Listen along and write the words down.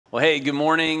Well, hey, good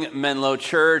morning, Menlo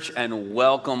Church, and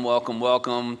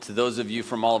welcome to those of you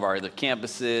from all of our other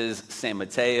campuses, San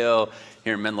Mateo,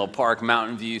 here in Menlo Park,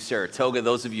 Mountain View, Saratoga,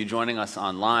 those of you joining us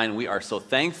online. We are so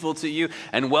thankful to you,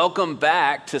 and welcome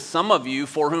back to some of you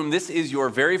for whom this is your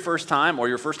very first time or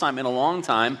your first time in a long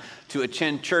time to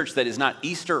attend church that is not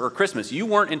Easter or Christmas. You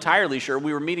weren't entirely sure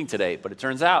we were meeting today, but it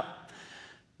turns out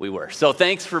we were. So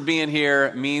thanks for being here.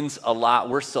 It means a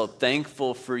lot. We're so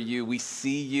thankful for you. We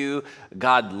see you.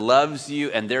 God loves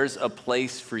you, and there's a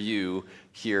place for you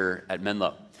here at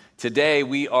Menlo. Today,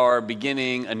 we are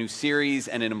beginning a new series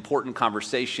and an important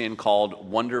conversation called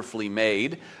Wonderfully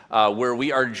Made, where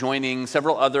we are joining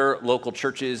several other local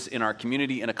churches in our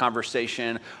community in a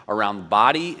conversation around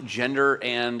body, gender,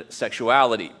 and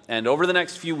sexuality. And over the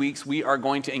next few weeks, we are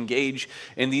going to engage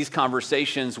in these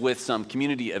conversations with some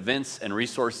community events and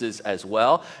resources as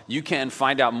well. You can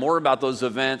find out more about those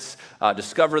events,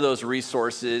 discover those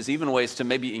resources, even ways to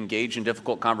maybe engage in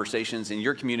difficult conversations in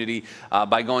your community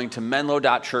by going to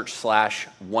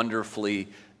menlo.church/wonderfully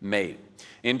made.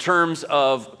 In terms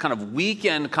of kind of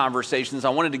weekend conversations, I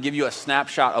wanted to give you a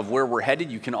snapshot of where we're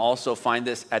headed. You can also find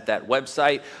this at that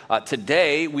website.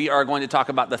 Today, we are going to talk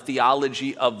about the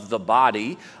theology of the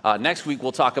body. Next week,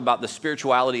 we'll talk about the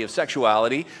spirituality of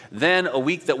sexuality. Then a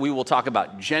week that we will talk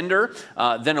about gender.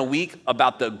 Then a week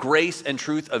about the grace and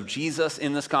truth of Jesus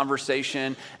in this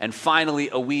conversation. And finally,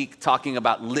 a week talking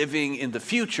about living in the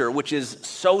future, which is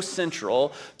so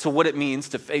central to what it means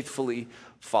to faithfully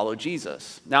follow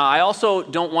Jesus. Now, I also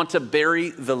don't want to bury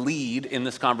the lead in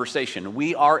this conversation.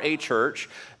 We are a church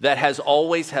that has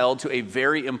always held to a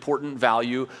very important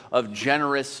value of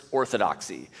generous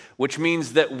orthodoxy, which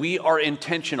means that we are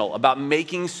intentional about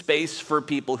making space for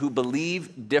people who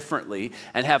believe differently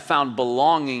and have found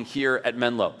belonging here at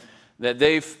Menlo, that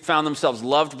they've found themselves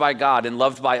loved by God and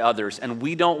loved by others, and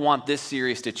we don't want this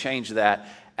series to change that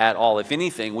at all. If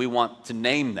anything, we want to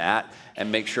name that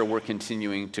and make sure we're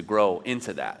continuing to grow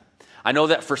into that. I know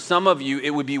that for some of you, it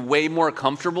would be way more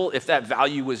comfortable if that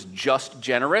value was just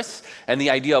generous and the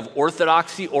idea of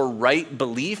orthodoxy or right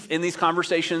belief in these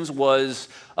conversations was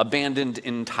abandoned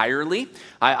entirely.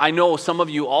 I know some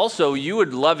of you also, you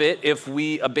would love it if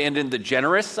we abandoned the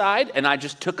generous side and I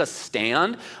just took a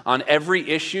stand on every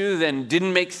issue that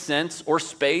didn't make sense or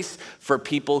space for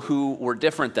people who were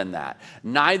different than that.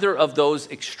 Neither of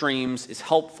those extremes is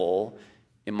helpful,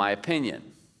 in my opinion.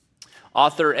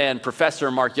 Author and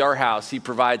professor Mark Yarhouse, he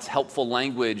provides helpful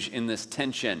language in this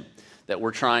tension that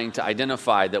we're trying to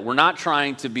identify, that we're not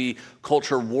trying to be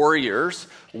culture warriors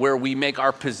where we make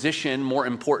our position more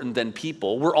important than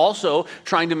people. We're also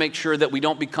trying to make sure that we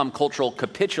don't become cultural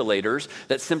capitulators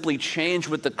that simply change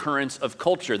with the currents of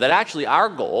culture, that actually our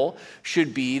goal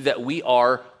should be that we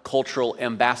are cultural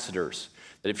ambassadors,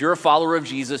 that if you're a follower of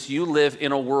Jesus, you live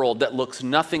in a world that looks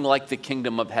nothing like the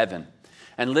kingdom of heaven.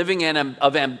 And living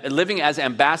as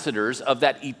ambassadors of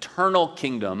that eternal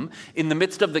kingdom in the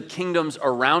midst of the kingdoms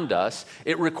around us,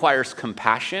 it requires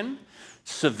compassion,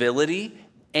 civility,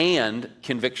 and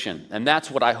conviction. And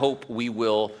that's what I hope we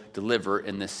will deliver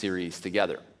in this series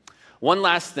together. One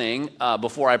last thing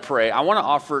before I pray, I want to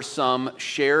offer some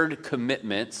shared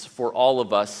commitments for all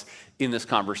of us in this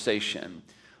conversation.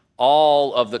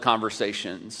 All of the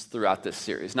conversations throughout this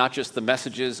series, not just the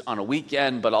messages on a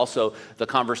weekend, but also the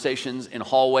conversations in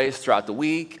hallways throughout the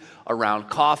week, around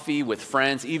coffee with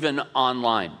friends, even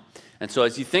online. And so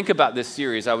as you think about this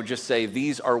series, I would just say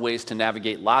these are ways to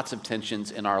navigate lots of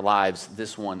tensions in our lives,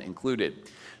 this one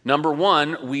included. Number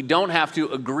one, we don't have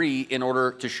to agree in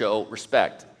order to show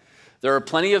respect. There are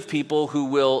plenty of people who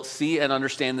will see and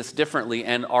understand this differently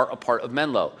and are a part of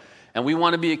Menlo. And we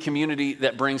want to be a community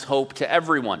that brings hope to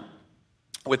everyone.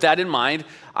 With that in mind,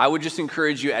 I would just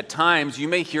encourage you, at times, you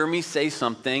may hear me say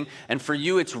something, and for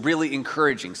you, it's really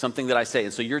encouraging, something that I say.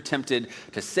 And so you're tempted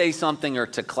to say something or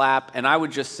to clap, and I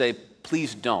would just say,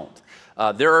 please don't.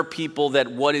 There are people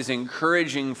that what is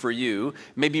encouraging for you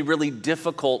may be really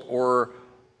difficult or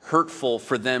hurtful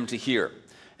for them to hear.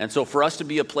 And so for us to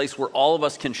be a place where all of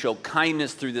us can show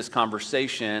kindness through this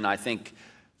conversation, I think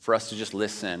for us to just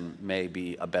listen may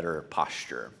be a better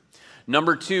posture.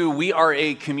 Number two, we are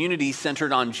a community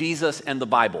centered on Jesus and the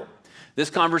Bible. This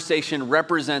conversation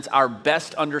represents our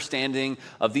best understanding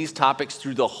of these topics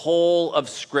through the whole of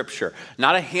Scripture,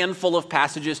 not a handful of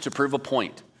passages to prove a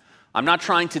point. I'm not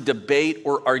trying to debate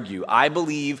or argue. I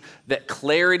believe that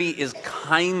clarity is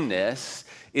kindness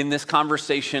in this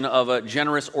conversation of a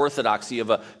generous orthodoxy, of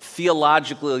a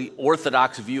theologically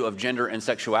orthodox view of gender and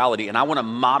sexuality, and I want to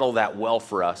model that well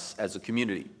for us as a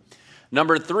community.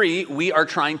 Number three, we are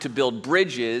trying to build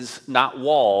bridges, not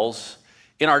walls.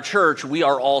 In our church, we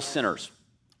are all sinners,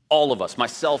 all of us,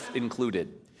 myself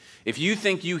included. If you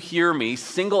think you hear me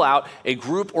single out a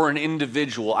group or an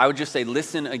individual, I would just say,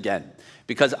 listen again,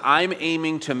 because I'm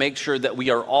aiming to make sure that we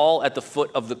are all at the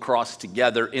foot of the cross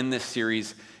together in this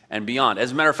series and beyond.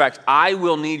 As a matter of fact, I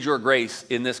will need your grace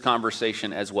in this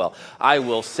conversation as well. I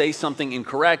will say something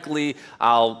incorrectly.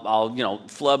 I'll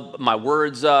flub my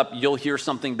words up. You'll hear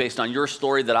something based on your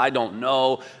story that I don't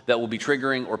know that will be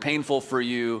triggering or painful for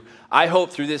you. I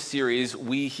hope through this series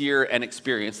we hear and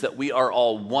experience that we are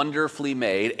all wonderfully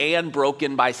made and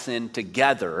broken by sin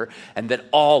together, and that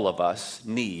all of us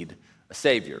need a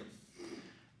Savior.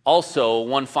 Also,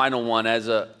 one final one, as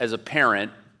a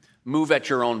parent, move at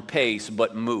your own pace,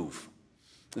 but move.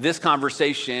 This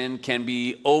conversation can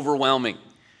be overwhelming,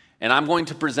 and I'm going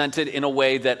to present it in a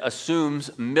way that assumes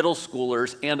middle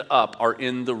schoolers and up are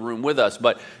in the room with us,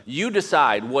 but you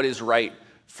decide what is right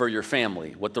for your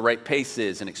family, what the right pace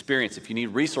is and experience. If you need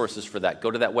resources for that,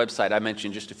 go to that website I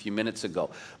mentioned just a few minutes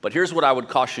ago. But here's what I would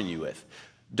caution you with.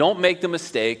 Don't make the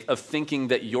mistake of thinking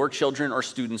that your children or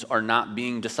students are not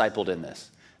being discipled in this.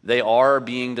 They are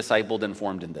being discipled and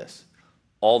formed in this.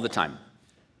 All the time,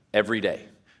 every day.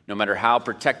 No matter how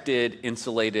protected,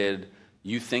 insulated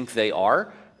you think they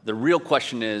are, the real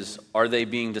question is, are they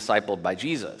being discipled by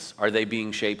Jesus? Are they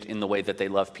being shaped in the way that they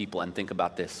love people and think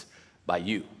about this by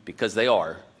you? Because they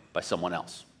are by someone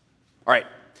else. All right,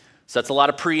 so that's a lot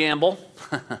of preamble.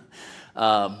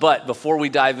 But before we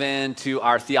dive into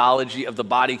our theology of the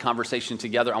body conversation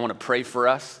together, I want to pray for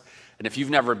us. And if you've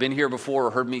never been here before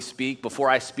or heard me speak, before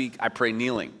I speak, I pray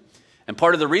kneeling. And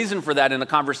part of the reason for that in a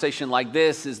conversation like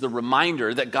this is the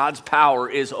reminder that God's power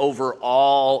is over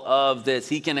all of this.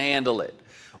 He can handle it.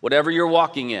 Whatever you're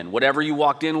walking in, whatever you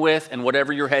walked in with, and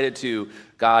whatever you're headed to,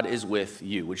 God is with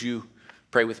you. Would you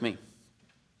pray with me?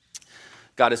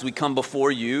 God, as we come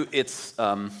before you, it's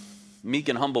meek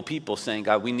and humble people saying,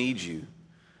 God, we need you.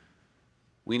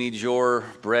 We need your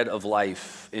bread of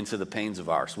life into the pains of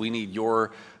ours. We need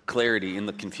your clarity in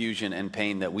the confusion and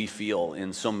pain that we feel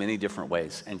in so many different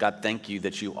ways. And God, thank you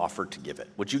that you offered to give it.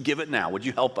 Would you give it now? Would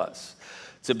you help us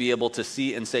to be able to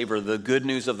see and savor the good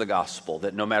news of the gospel,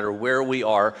 that no matter where we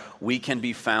are, we can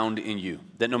be found in you.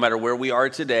 That no matter where we are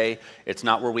today, it's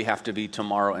not where we have to be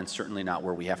tomorrow, and certainly not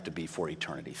where we have to be for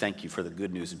eternity. Thank you for the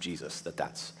good news of Jesus, that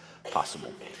that's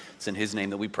possible. It's in his name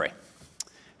that we pray.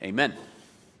 Amen.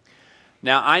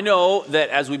 Now, I know that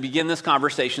as we begin this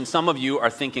conversation, some of you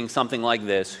are thinking something like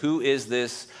this: who is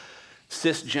this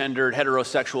cisgendered,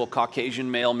 heterosexual, Caucasian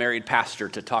male married pastor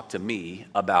to talk to me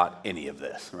about any of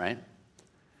this, right?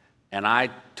 And I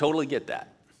totally get that.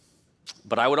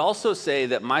 But I would also say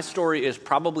that my story is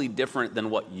probably different than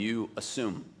what you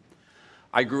assume.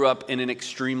 I grew up in an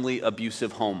extremely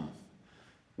abusive home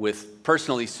with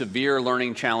personally severe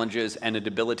learning challenges and a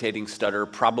debilitating stutter,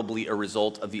 probably a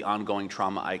result of the ongoing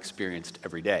trauma I experienced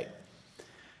every day.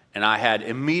 And I had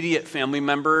immediate family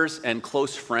members and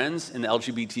close friends in the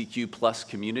LGBTQ plus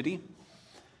community.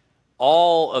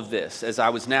 All of this, as I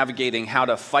was navigating how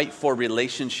to fight for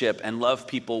relationship and love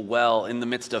people well in the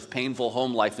midst of painful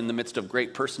home life, in the midst of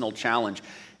great personal challenge,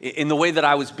 in the way that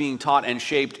I was being taught and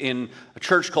shaped in a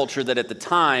church culture that at the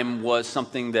time was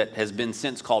something that has been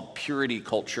since called purity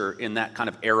culture in that kind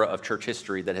of era of church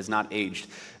history that has not aged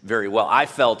very well. I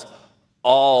felt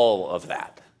all of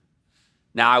that.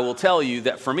 Now, I will tell you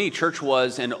that for me, church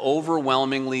was an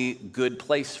overwhelmingly good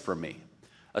place for me,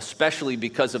 especially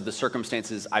because of the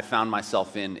circumstances I found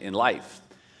myself in life.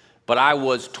 But I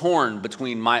was torn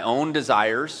between my own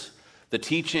desires, the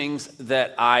teachings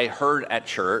that I heard at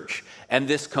church, and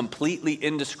this completely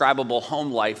indescribable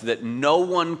home life that no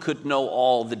one could know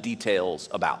all the details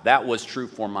about. That was true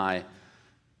for my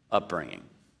upbringing.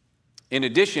 In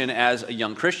addition, as a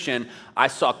young Christian, I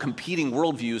saw competing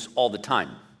worldviews all the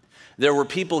time. There were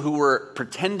people who were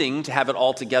pretending to have it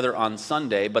all together on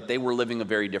Sunday, but they were living a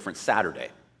very different Saturday.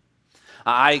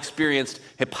 I experienced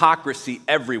hypocrisy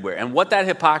everywhere. And what that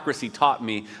hypocrisy taught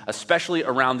me, especially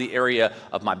around the area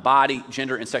of my body,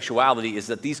 gender, and sexuality, is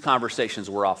that these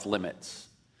conversations were off limits.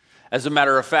 As a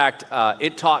matter of fact,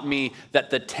 it taught me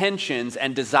that the tensions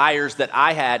and desires that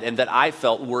I had and that I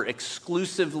felt were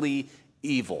exclusively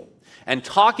evil. And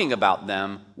talking about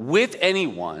them with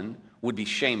anyone would be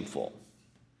shameful.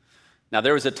 Now,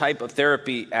 there was a type of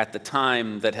therapy at the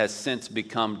time that has since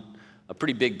become a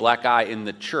pretty big black eye in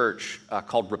the church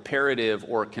called reparative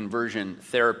or conversion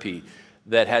therapy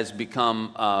that has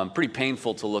become pretty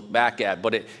painful to look back at.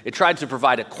 But it tried to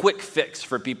provide a quick fix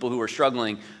for people who are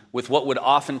struggling with what would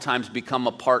oftentimes become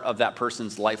a part of that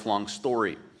person's lifelong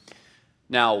story.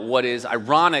 Now, what is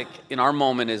ironic in our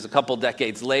moment is a couple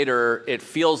decades later, it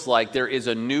feels like there is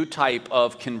a new type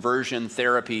of conversion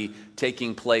therapy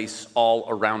taking place all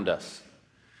around us,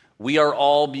 We are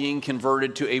all being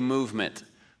converted to a movement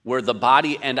where the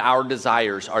body and our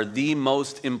desires are the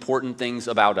most important things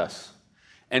about us.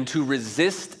 And to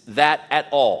resist that at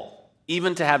all,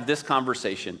 even to have this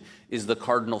conversation, is the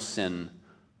cardinal sin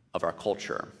of our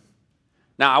culture.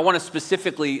 Now, I want to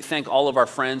specifically thank all of our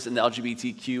friends in the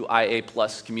LGBTQIA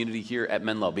plus community here at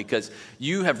Menlo, because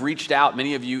you have reached out,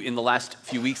 many of you, in the last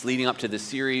few weeks leading up to this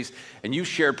series, and you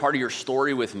shared part of your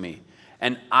story with me.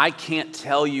 And I can't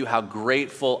tell you how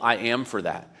grateful I am for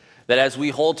that. That as we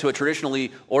hold to a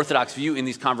traditionally orthodox view in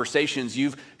these conversations,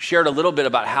 you've shared a little bit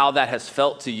about how that has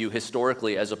felt to you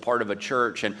historically as a part of a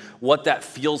church and what that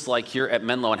feels like here at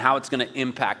Menlo and how it's going to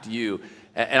impact you.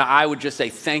 And I would just say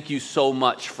thank you so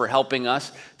much for helping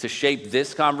us to shape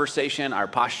this conversation, our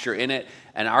posture in it,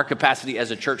 and our capacity as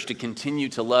a church to continue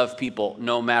to love people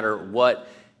no matter what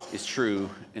is true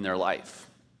in their life.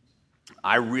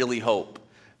 I really hope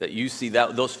that you see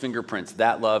those fingerprints,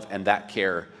 that love, and that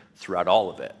care throughout all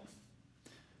of it.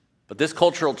 But this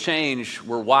cultural change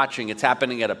we're watching, it's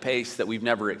happening at a pace that we've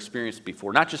never experienced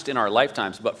before, not just in our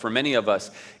lifetimes, but for many of us,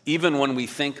 even when we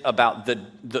think about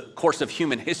the course of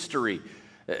human history,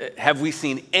 have we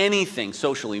seen anything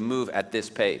socially move at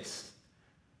this pace?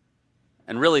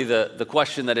 And really the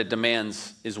question that it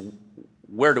demands is,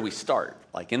 where do we start?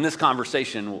 Like in this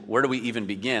conversation, where do we even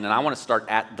begin? And I want to start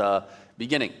at the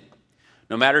beginning.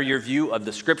 No matter your view of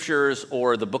the scriptures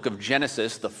or the book of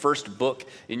Genesis, the first book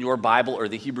in your Bible or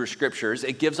the Hebrew scriptures,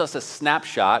 it gives us a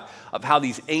snapshot of how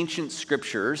these ancient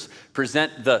scriptures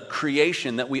present the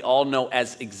creation that we all know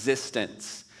as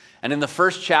existence. And in the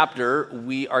first chapter,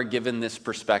 we are given this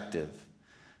perspective.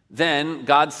 Then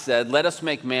God said, "Let us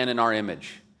make man in our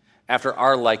image, after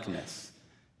our likeness,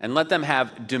 and let them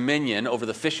have dominion over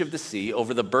the fish of the sea,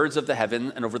 over the birds of the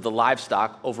heaven, and over the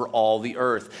livestock, over all the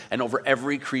earth, and over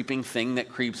every creeping thing that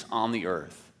creeps on the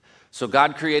earth." So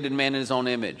God created man in his own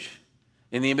image.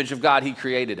 In the image of God, he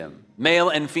created him. Male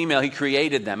and female, he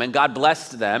created them. And God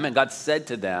blessed them, and God said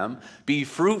to them, "Be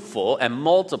fruitful and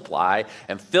multiply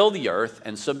and fill the earth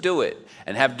and subdue it,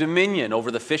 and have dominion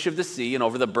over the fish of the sea and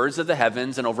over the birds of the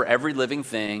heavens and over every living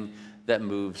thing that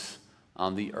moves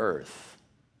on the earth."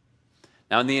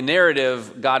 Now, in the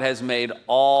narrative, God has made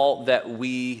all that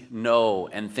we know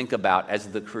and think about as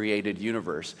the created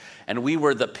universe, and we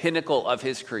were the pinnacle of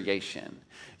his creation.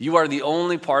 You are the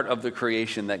only part of the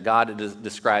creation that God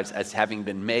describes as having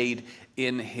been made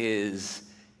in his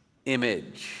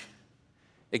image.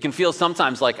 It can feel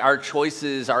sometimes like our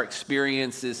choices, our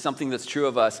experiences, something that's true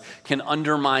of us can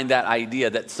undermine that idea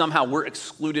that somehow we're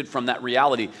excluded from that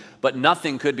reality, but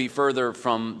nothing could be further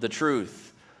from the truth.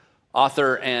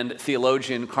 Author and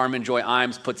theologian Carmen Joy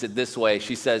Imes puts it this way.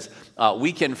 She says,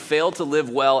 "We can fail to live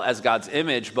well as God's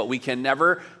image, but we can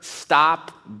never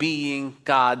stop being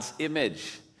God's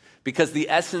image. Because the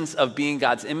essence of being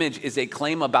God's image is a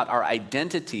claim about our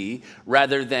identity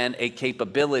rather than a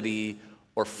capability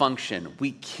or function.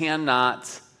 We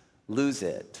cannot lose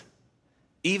it."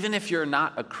 Even if you're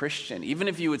not a Christian, even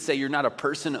if you would say you're not a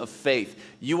person of faith,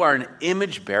 you are an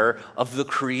image bearer of the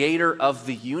creator of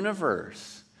the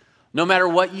universe. No matter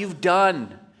what you've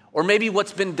done, or maybe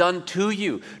what's been done to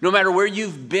you, no matter where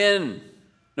you've been,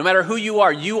 no matter who you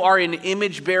are an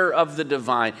image bearer of the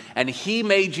divine, and he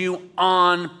made you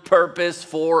on purpose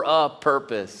for a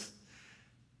purpose.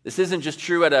 This isn't just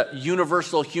true at a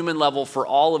universal human level for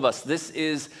all of us. This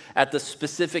is at the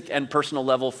specific and personal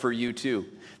level for you too.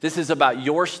 This is about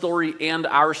your story and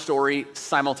our story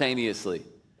simultaneously.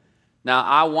 Now,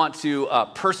 I want to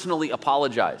personally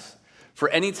apologize for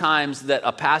any times that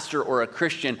a pastor or a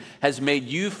Christian has made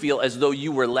you feel as though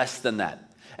you were less than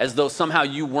that, as though somehow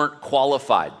you weren't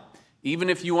qualified. Even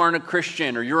if you aren't a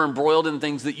Christian or you're embroiled in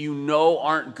things that you know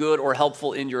aren't good or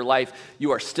helpful in your life,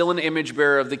 you are still an image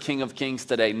bearer of the King of Kings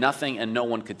today. Nothing and no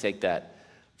one could take that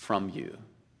from you.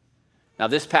 Now,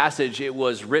 this passage, it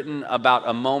was written about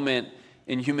a moment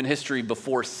in human history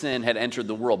before sin had entered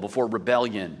the world, before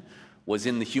rebellion was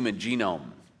in the human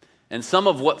genome. And some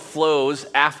of what flows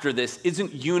after this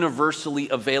isn't universally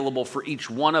available for each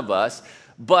one of us,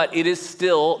 but it is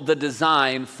still the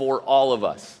design for all of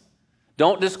us.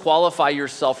 Don't disqualify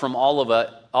yourself from all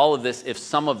of this if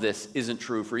some of this isn't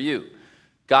true for you.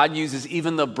 God uses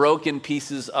even the broken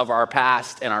pieces of our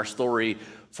past and our story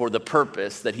for the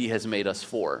purpose that he has made us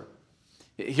for.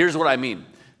 Here's what I mean.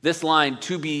 This line,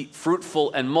 "to be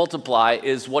fruitful and multiply,"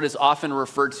 is what is often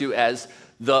referred to as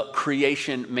the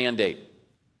creation mandate.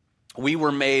 We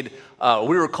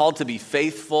were called to be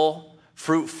faithful,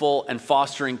 fruitful, and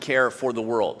fostering care for the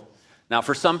world. Now,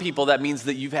 for some people, that means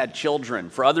that you've had children.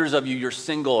 For others of you, you're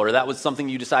single, or that was something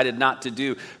you decided not to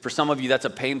do. For some of you, that's a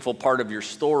painful part of your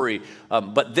story.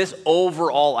 But this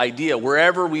overall idea,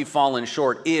 wherever we've fallen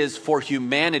short, is for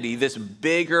humanity this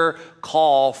bigger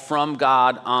call from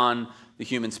God on the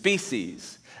human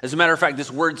species. As a matter of fact,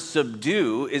 this word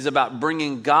subdue is about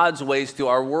bringing God's ways to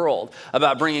our world,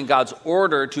 about bringing God's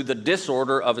order to the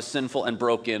disorder of a sinful and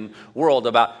broken world,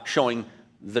 about showing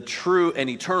the true and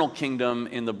eternal kingdom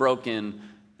in the broken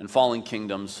and fallen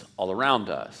kingdoms all around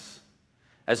us.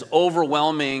 As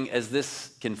overwhelming as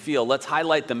this can feel, let's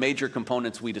highlight the major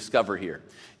components we discover here.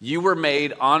 You were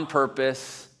made on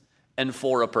purpose and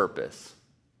for a purpose.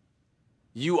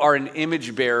 You are an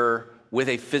image bearer with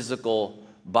a physical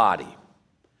body.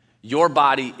 Your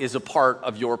body is a part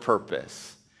of your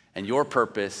purpose, and your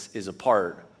purpose is a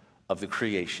part of the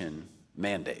creation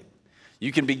mandate.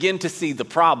 You can begin to see the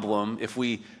problem if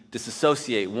we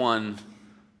disassociate one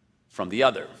from the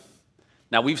other.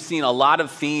 Now, we've seen a lot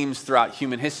of themes throughout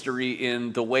human history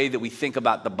in the way that we think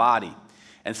about the body.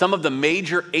 And some of the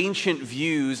major ancient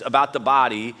views about the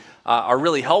body are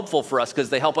really helpful for us because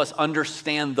they help us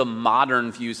understand the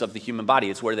modern views of the human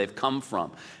body. It's where they've come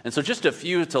from. And so just a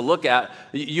few to look at.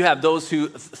 You have those who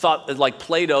thought, like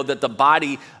Plato, that the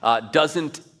body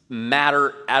doesn't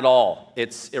matter at all.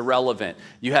 It's irrelevant.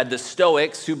 You had the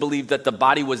Stoics who believed that the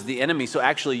body was the enemy, so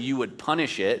actually you would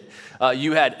punish it.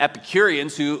 You had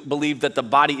Epicureans who believed that the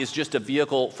body is just a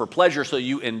vehicle for pleasure, so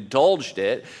you indulged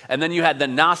it. And then you had the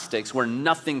Gnostics where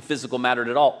nothing physical mattered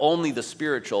at all, only the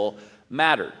spiritual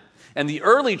mattered. And the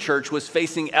early church was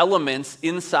facing elements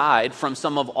inside from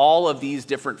some of all of these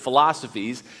different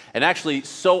philosophies, and actually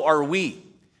so are we.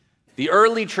 The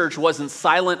early church wasn't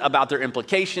silent about their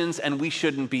implications, and we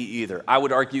shouldn't be either. I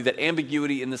would argue that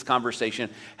ambiguity in this conversation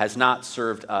has not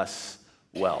served us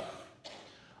well.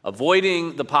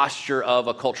 Avoiding the posture of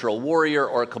a cultural warrior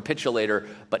or a capitulator,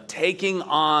 but taking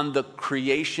on the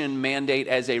creation mandate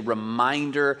as a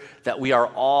reminder that we are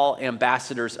all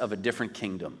ambassadors of a different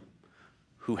kingdom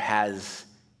who has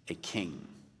a king.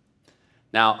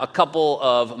 Now, a couple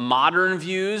of modern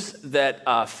views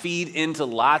that feed into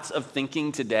lots of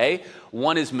thinking today.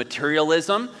 One is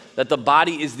materialism, that the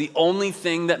body is the only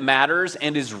thing that matters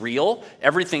and is real.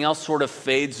 Everything else sort of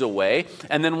fades away.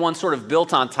 And then one sort of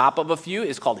built on top of a few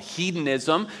is called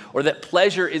hedonism, or that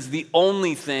pleasure is the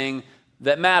only thing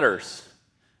that matters.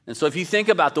 And so if you think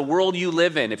about the world you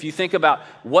live in, if you think about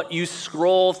what you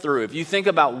scroll through, if you think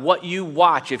about what you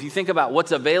watch, if you think about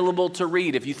what's available to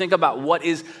read, if you think about what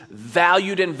is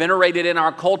valued and venerated in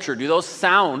our culture, do those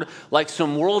sound like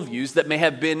some worldviews that may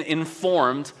have been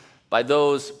informed by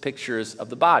those pictures of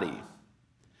the body?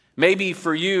 Maybe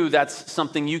for you, that's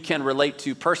something you can relate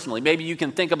to personally. Maybe you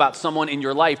can think about someone in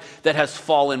your life that has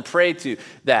fallen prey to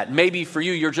that. Maybe for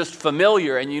you, you're just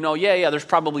familiar and you know, yeah, there's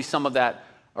probably some of that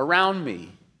around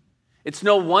me. It's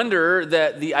no wonder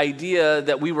that the idea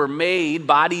that we were made,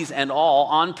 bodies and all,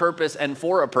 on purpose and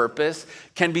for a purpose,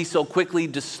 can be so quickly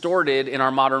distorted in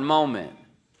our modern moment.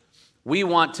 We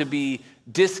want to be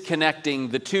disconnecting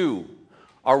the two.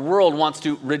 Our world wants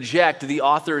to reject the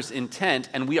author's intent,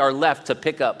 and we are left to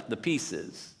pick up the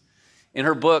pieces. In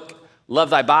her book,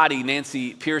 Love Thy Body,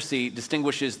 Nancy Pearcey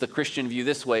distinguishes the Christian view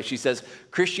this way. She says,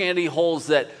 Christianity holds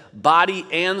that body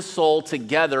and soul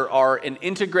together are an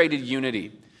integrated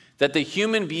unity, that the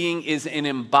human being is an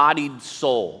embodied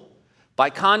soul.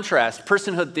 By contrast,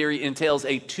 personhood theory entails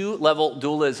a two-level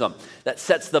dualism that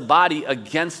sets the body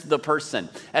against the person,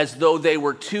 as though they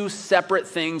were two separate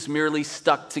things merely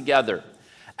stuck together.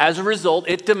 As a result,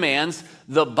 it demands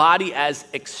the body as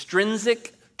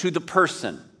extrinsic to the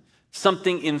person,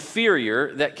 something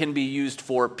inferior that can be used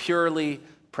for purely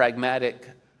pragmatic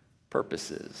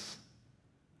purposes.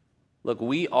 Look,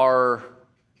 we are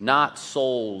not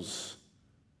souls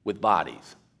with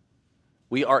bodies.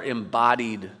 We are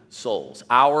embodied souls.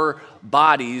 Our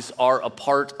bodies are a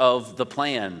part of the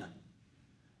plan,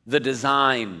 the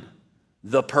design,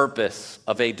 the purpose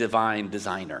of a divine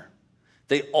designer.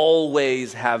 They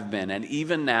always have been. And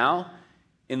even now,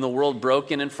 in the world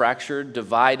broken and fractured,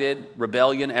 divided,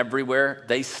 rebellion everywhere,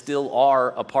 they still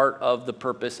are a part of the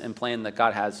purpose and plan that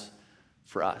God has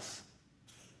for us.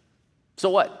 So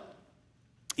what?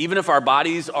 Even if our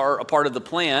bodies are a part of the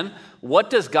plan, what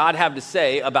does God have to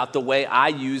say about the way I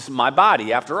use my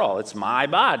body? After all, it's my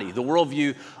body. The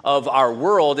worldview of our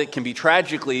world, it can be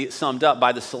tragically summed up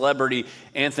by the celebrity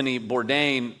Anthony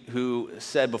Bourdain, who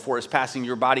said before his passing,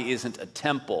 your body isn't a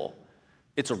temple,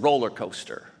 it's a roller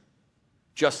coaster.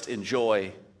 Just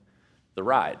enjoy the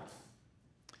ride.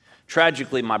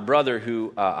 Tragically, my brother,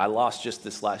 who I lost just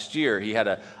this last year, he had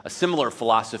a similar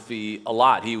philosophy a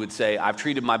lot. He would say, I've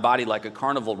treated my body like a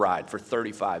carnival ride for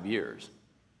 35 years.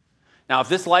 Now, if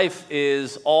this life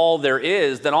is all there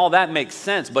is, then all that makes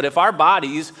sense. But if our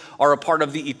bodies are a part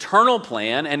of the eternal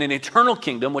plan and an eternal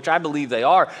kingdom, which I believe they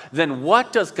are, then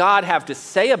what does God have to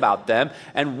say about them?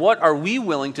 And what are we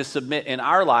willing to submit in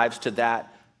our lives to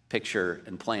that picture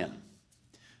and plan?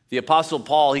 The Apostle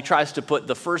Paul, he tries to put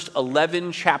the first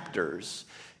 11 chapters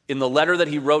in the letter that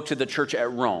he wrote to the church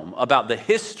at Rome about the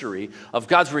history of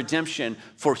God's redemption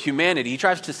for humanity. He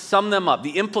tries to sum them up,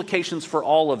 the implications for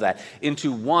all of that,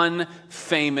 into one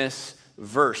famous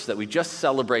verse that we just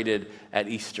celebrated at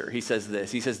Easter. He says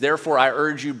this, he says, therefore I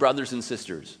urge you, brothers and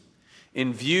sisters,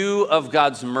 in view of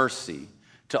God's mercy,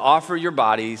 to offer your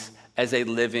bodies as a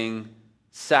living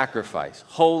sacrifice,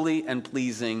 holy and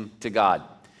pleasing to God.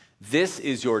 This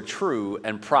is your true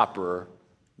and proper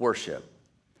worship.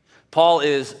 Paul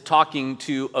is talking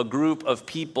to a group of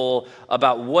people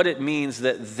about what it means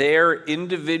that their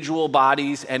individual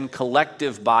bodies and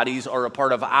collective bodies are a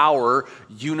part of our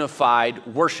unified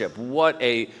worship. What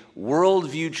a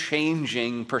worldview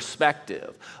changing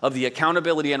perspective of the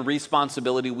accountability and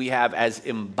responsibility we have as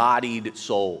embodied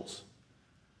souls.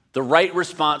 The right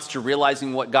response to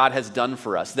realizing what God has done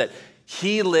for us, that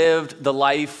He lived the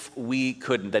life we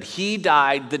couldn't, that He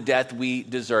died the death we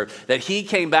deserved, that He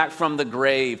came back from the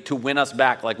grave to win us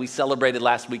back like we celebrated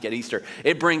last week at Easter.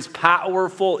 It brings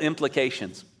powerful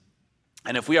implications.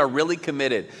 And if we are really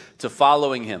committed to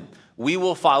following Him, we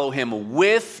will follow Him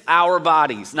with our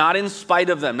bodies, not in spite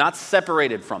of them, not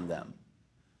separated from them.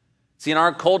 See, in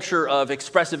our culture of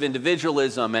expressive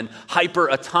individualism and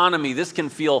hyper-autonomy, this can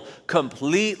feel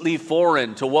completely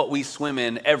foreign to what we swim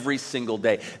in every single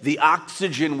day. The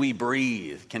oxygen we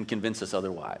breathe can convince us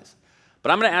otherwise.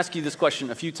 But I'm going to ask you this question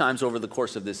a few times over the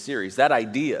course of this series. That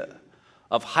idea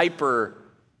of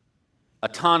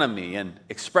hyper-autonomy and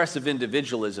expressive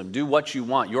individualism, do what you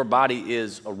want, your body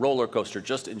is a roller coaster,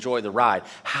 just enjoy the ride.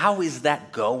 How is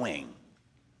that going?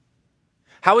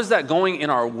 How is that going in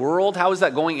our world? How is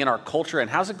that going in our culture? And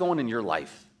how's it going in your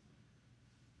life?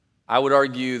 I would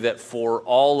argue that for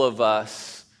all of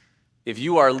us, if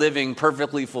you are living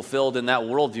perfectly fulfilled in that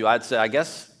worldview, I'd say, I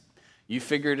guess you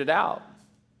figured it out.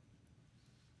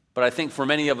 But I think for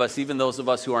many of us, even those of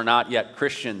us who are not yet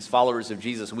Christians, followers of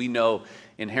Jesus, we know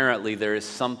inherently there is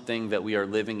something that we are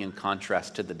living in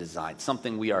contrast to the design,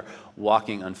 something we are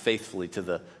walking unfaithfully to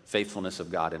the faithfulness of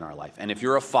God in our life. And if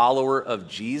you're a follower of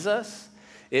Jesus,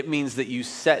 it means that you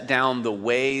set down the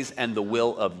ways and the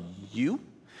will of you,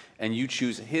 and you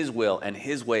choose His will and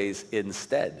His ways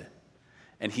instead.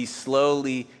 And He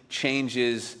slowly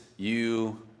changes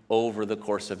you over the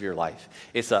course of your life.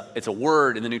 It's a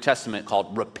word in the New Testament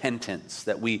called repentance,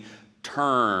 that we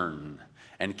turn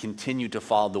and continue to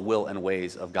follow the will and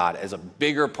ways of God as a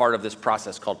bigger part of this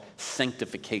process called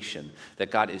sanctification,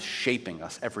 that God is shaping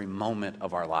us every moment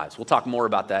of our lives. We'll talk more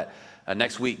about that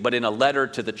next week. But in a letter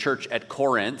to the church at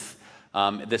Corinth,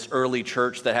 this early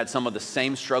church that had some of the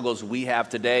same struggles we have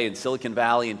today in Silicon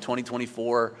Valley in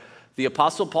 2024, the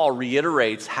Apostle Paul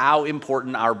reiterates how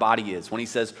important our body is when he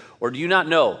says, or do you not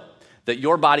know that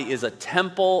your body is a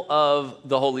temple of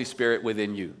the Holy Spirit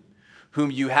within you,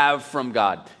 whom you have from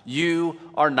God? You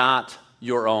are not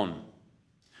your own,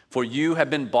 for you have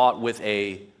been bought with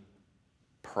a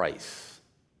price.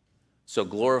 So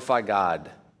glorify God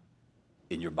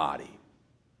in your body.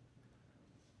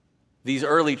 These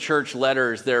early church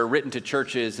letters, they're written to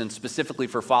churches and specifically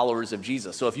for followers of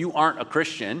Jesus. So if you aren't a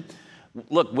Christian,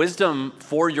 look, wisdom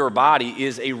for your body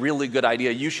is a really good idea.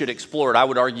 You should explore it. I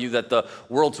would argue that the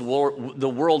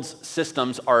world's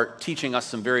systems are teaching us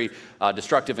some very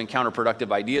destructive and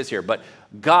counterproductive ideas here. But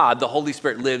God, the Holy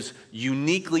Spirit, lives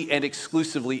uniquely and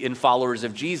exclusively in followers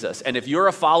of Jesus. And if you're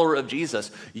a follower of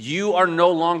Jesus, you are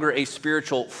no longer a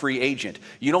spiritual free agent.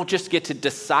 You don't just get to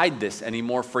decide this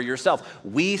anymore for yourself.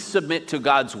 We submit to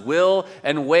God's will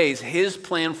and ways, His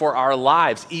plan for our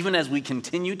lives, even as we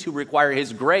continue to require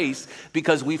His grace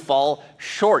because we fall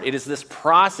short. It is this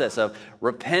process of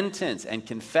repentance and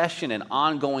confession and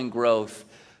ongoing growth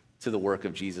to the work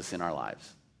of Jesus in our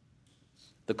lives.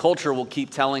 The culture will keep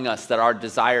telling us that our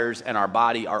desires and our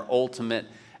body are ultimate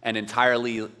and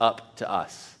entirely up to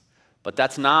us. But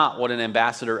that's not what an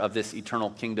ambassador of this eternal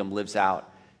kingdom lives out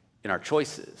in our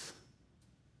choices.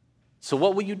 So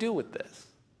what will you do with this?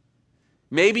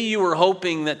 Maybe you were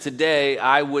hoping that today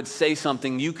I would say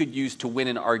something you could use to win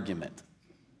an argument.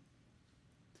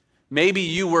 Maybe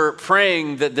you were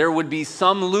praying that there would be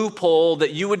some loophole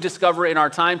that you would discover in our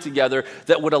time together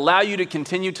that would allow you to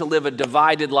continue to live a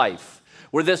divided life,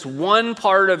 where this one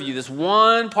part of you, this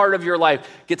one part of your life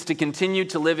gets to continue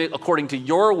to live it according to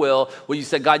your will, where you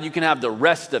say, God, you can have the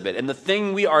rest of it. And the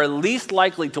thing we are least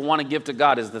likely to want to give to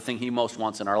God is the thing he most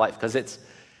wants in our life, because it's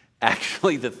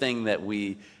actually the thing that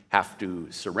we have to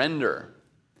surrender.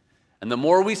 And the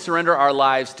more we surrender our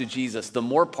lives to Jesus, the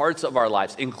more parts of our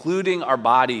lives, including our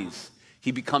bodies,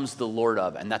 he becomes the Lord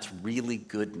of. And that's really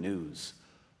good news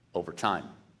over time.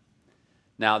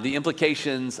 Now, the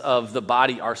implications of the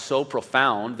body are so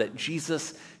profound that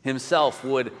Jesus himself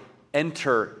would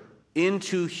enter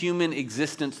into human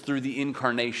existence through the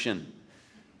incarnation.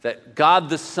 That God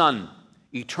the Son,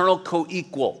 eternal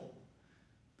co-equal,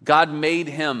 God made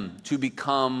him to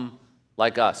become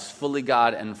like us, fully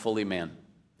God and fully man.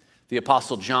 The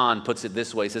Apostle John puts it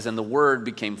this way, he says, and the Word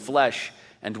became flesh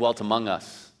and dwelt among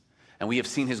us, and we have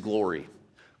seen his glory.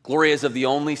 Glory as of the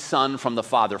only Son from the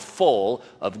Father, full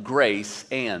of grace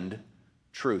and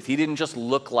truth. He didn't just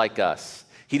look like us.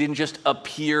 He didn't just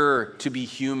appear to be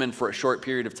human for a short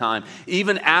period of time.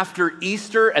 Even after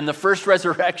Easter and the first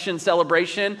resurrection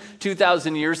celebration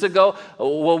 2,000 years ago,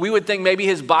 well, we would think maybe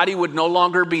his body would no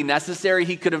longer be necessary.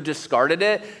 He could have discarded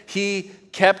it. He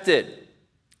kept it.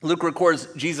 Luke records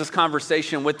Jesus'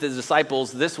 conversation with the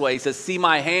disciples this way. He says, see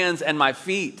my hands and my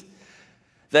feet,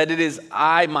 that it is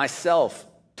I myself.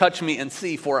 Touch me and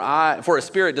see, for a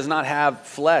spirit does not have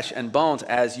flesh and bones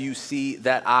as you see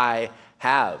that I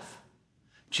have.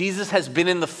 Jesus has been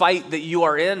in the fight that you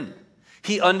are in.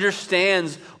 He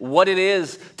understands what it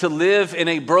is to live in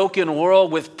a broken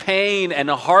world with pain and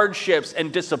hardships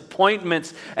and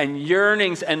disappointments and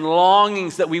yearnings and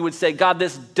longings that we would say, God,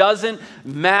 this doesn't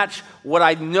match what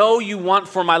I know you want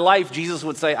for my life. Jesus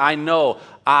would say, I know,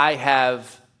 I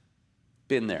have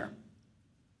been there.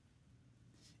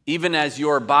 Even as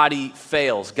your body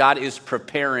fails, God is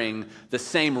preparing the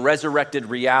same resurrected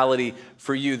reality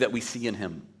for you that we see in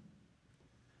him.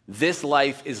 This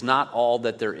life is not all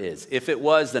that there is. If it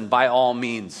was, then by all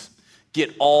means,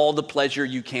 get all the pleasure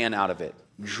you can out of it.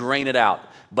 Drain it out.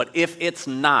 But if it's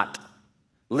not,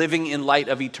 living in light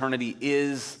of eternity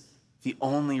is the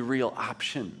only real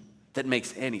option that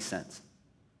makes any sense.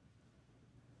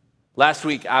 Last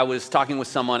week, I was talking with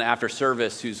someone after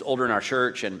service who's older in our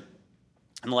church, and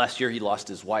in the last year, he lost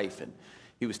his wife, and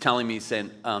he was telling me, saying,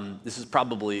 this is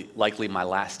probably likely my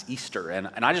last Easter. And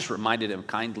I just reminded him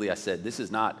kindly, I said, this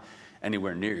is not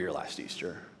anywhere near your last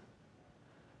Easter.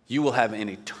 You will have an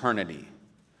eternity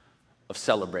of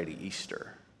celebrating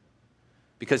Easter.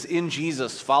 Because in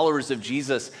Jesus, followers of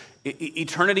Jesus,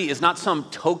 eternity is not some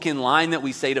token line that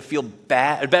we say to feel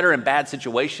better in bad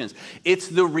situations. It's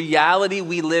the reality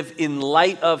we live in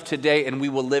light of today, and we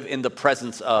will live in the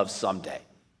presence of someday.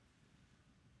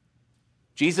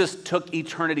 Jesus took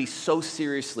eternity so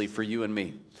seriously for you and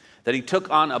me that he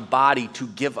took on a body to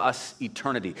give us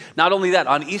eternity. Not only that,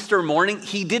 on Easter morning,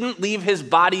 he didn't leave his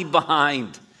body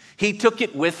behind. He took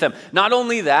it with him. Not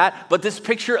only that, but this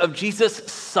picture of Jesus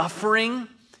suffering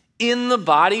in the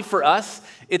body for us,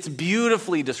 it's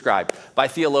beautifully described by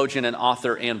theologian and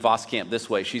author Ann Voskamp this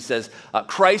way. She says,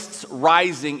 Christ's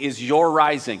rising is your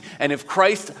rising. And if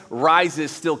Christ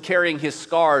rises still carrying his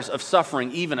scars of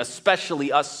suffering, even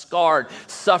especially us scarred,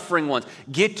 suffering ones,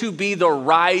 get to be the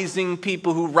rising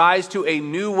people who rise to a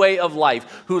new way of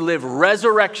life, who live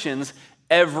resurrections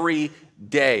every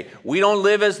day. We don't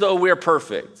live as though we're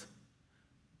perfect.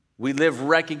 We live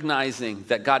recognizing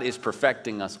that God is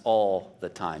perfecting us all the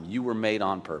time. You were made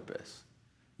on purpose.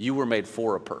 You were made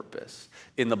for a purpose.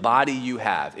 In the body you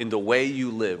have, in the way you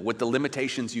live, with the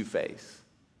limitations you face.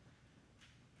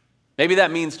 Maybe that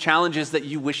means challenges that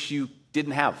you wish you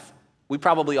didn't have. We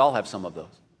probably all have some of those.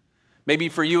 Maybe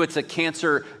for you it's a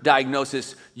cancer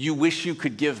diagnosis you wish you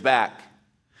could give back.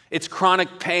 It's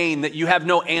chronic pain that you have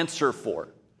no answer for.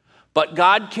 But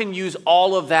God can use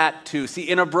all of that too. See,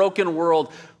 in a broken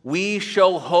world, we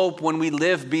show hope when we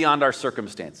live beyond our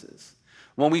circumstances.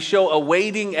 When we show a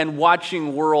waiting and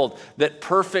watching world that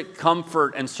perfect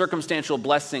comfort and circumstantial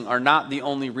blessing are not the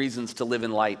only reasons to live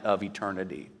in light of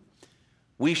eternity.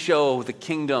 We show the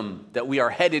kingdom that we are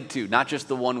headed to, not just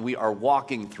the one we are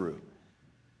walking through.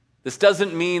 This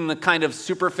doesn't mean the kind of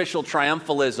superficial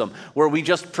triumphalism where we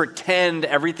just pretend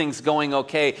everything's going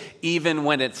okay even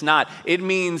when it's not. It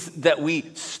means that we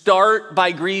start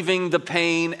by grieving the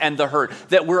pain and the hurt,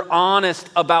 that we're honest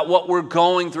about what we're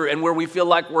going through and where we feel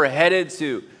like we're headed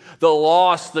to, the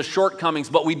loss, the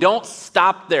shortcomings, but we don't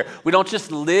stop there. We don't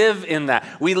just live in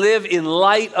that. We live in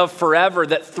light of forever,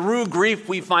 that through grief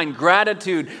we find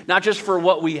gratitude, not just for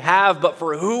what we have, but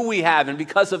for who we have, and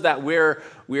because of that, where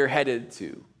we're headed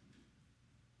to.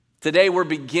 Today, we're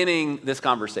beginning this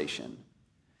conversation.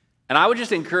 And I would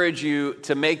just encourage you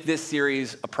to make this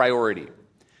series a priority.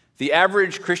 The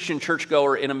average Christian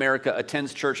churchgoer in America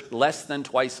attends church less than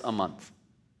twice a month.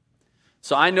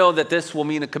 So I know that this will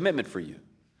mean a commitment for you.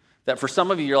 That for some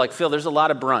of you, you're like, Phil, there's a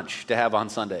lot of brunch to have on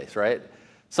Sundays, right?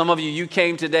 Some of you, you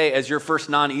came today as your first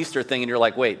non-Easter thing, and you're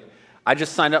like, wait, I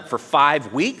just signed up for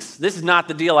 5 weeks? This is not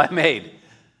the deal I made.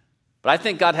 But I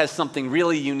think God has something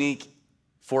really unique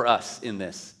for us in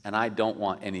this, and I don't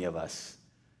want any of us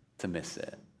to miss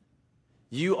it.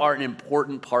 You are an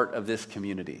important part of this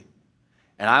community.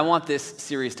 And I want this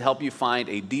series to help you find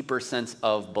a deeper sense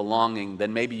of belonging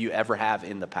than maybe you ever have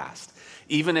in the past,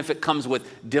 even if it comes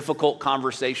with difficult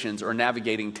conversations or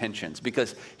navigating tensions.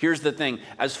 Because here's the thing,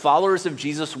 as followers of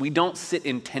Jesus, we don't sit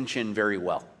in tension very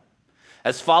well.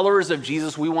 As followers of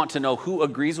Jesus, we want to know who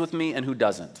agrees with me and who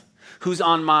doesn't. Who's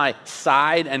on my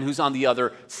side and who's on the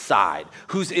other side.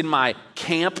 Who's in my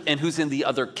camp and who's in the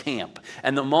other camp.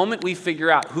 And the moment we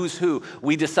figure out who's who,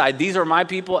 we decide these are my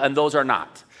people and those are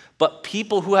not. But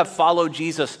people who have followed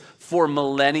Jesus for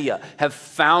millennia have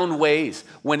found ways,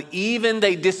 when even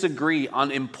they disagree on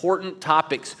important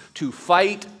topics, to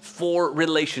fight for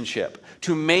relationship,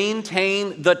 to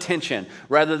maintain the tension,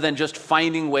 rather than just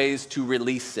finding ways to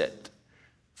release it.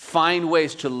 Find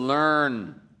ways to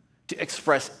learn, to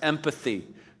express empathy,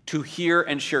 to hear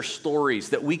and share stories,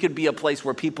 that we could be a place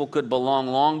where people could belong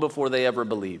long before they ever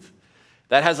believe.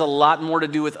 That has a lot more to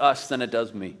do with us than it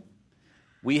does me.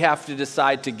 We have to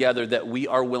decide together that we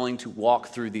are willing to walk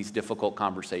through these difficult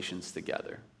conversations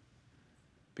together.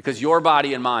 Because your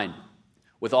body and mine,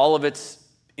 with all of its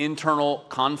internal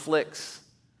conflicts,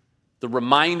 the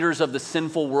reminders of the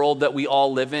sinful world that we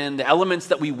all live in, the elements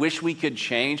that we wish we could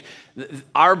change,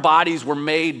 our bodies were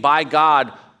made by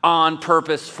God on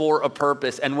purpose for a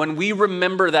purpose. And when we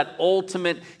remember that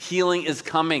ultimate healing is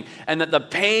coming and that the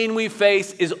pain we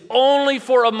face is only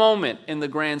for a moment in the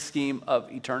grand scheme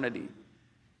of eternity,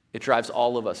 it drives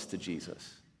all of us to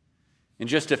Jesus. In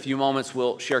just a few moments,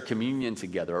 we'll share communion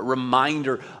together, a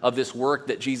reminder of this work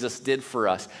that Jesus did for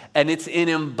us. And it's an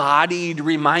embodied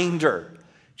reminder.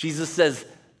 Jesus says,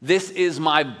 "This is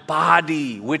my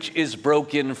body, which is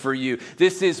broken for you.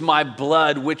 This is my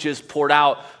blood, which is poured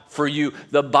out for you."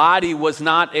 The body was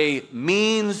not a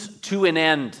means to an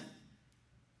end.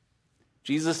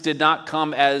 Jesus did not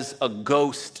come as a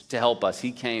ghost to help us.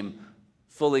 He came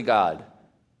fully God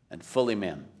and fully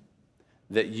man,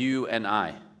 that you and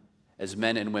I, as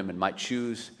men and women, might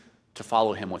choose to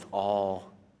follow him with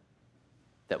all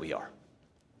that we are.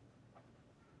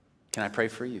 Can I pray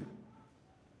for you?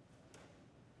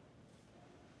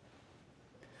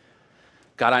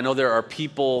 God, I know there are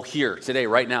people here today,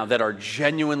 right now, that are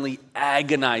genuinely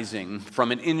agonizing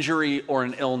from an injury or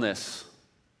an illness,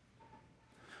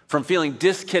 from feeling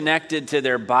disconnected to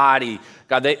their body.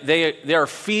 God, they are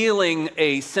feeling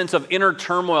a sense of inner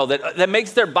turmoil that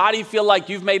makes their body feel like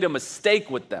you've made a mistake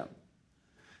with them.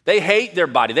 They hate their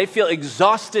body. They feel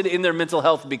exhausted in their mental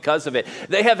health because of it.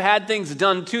 They have had things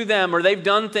done to them, or they've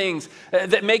done things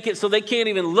that make it so they can't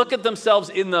even look at themselves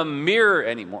in the mirror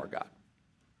anymore, God.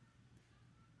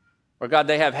 Or God,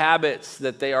 they have habits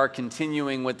that they are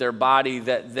continuing with their body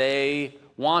that they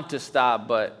want to stop,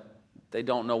 but they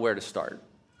don't know where to start.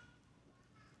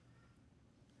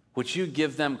 Would you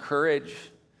give them courage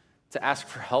to ask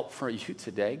for help for you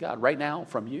today, God, right now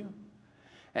from you?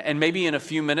 And maybe in a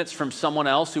few minutes from someone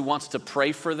else who wants to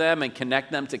pray for them and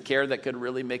connect them to care that could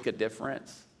really make a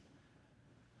difference.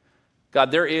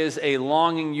 God, there is a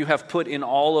longing you have put in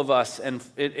all of us, and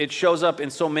it shows up in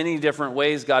so many different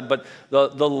ways, God, but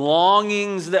the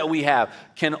longings that we have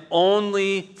can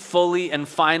only fully and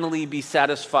finally be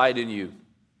satisfied in you.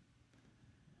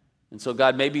 And so,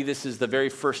 God, maybe this is the very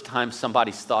first time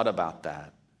somebody's thought about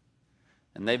that.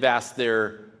 And they've asked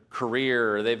their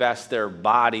career, or they've asked their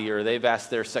body, or they've asked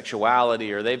their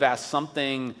sexuality, or they've asked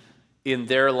something in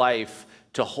their life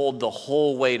to hold the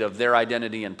whole weight of their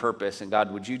identity and purpose. And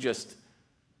God, would you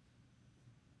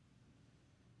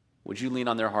lean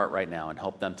on their heart right now and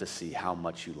help them to see how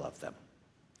much you love them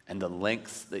and the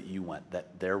lengths that you went,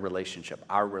 that their relationship,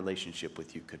 our relationship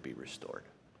with you, could be restored.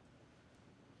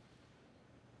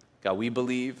 God, we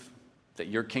believe that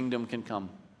your kingdom can come.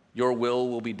 Your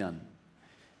will be done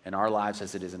in our lives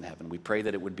as it is in heaven. We pray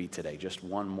that it would be today, just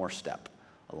one more step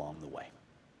along the way.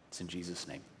 It's in Jesus'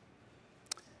 name.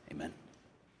 Amen.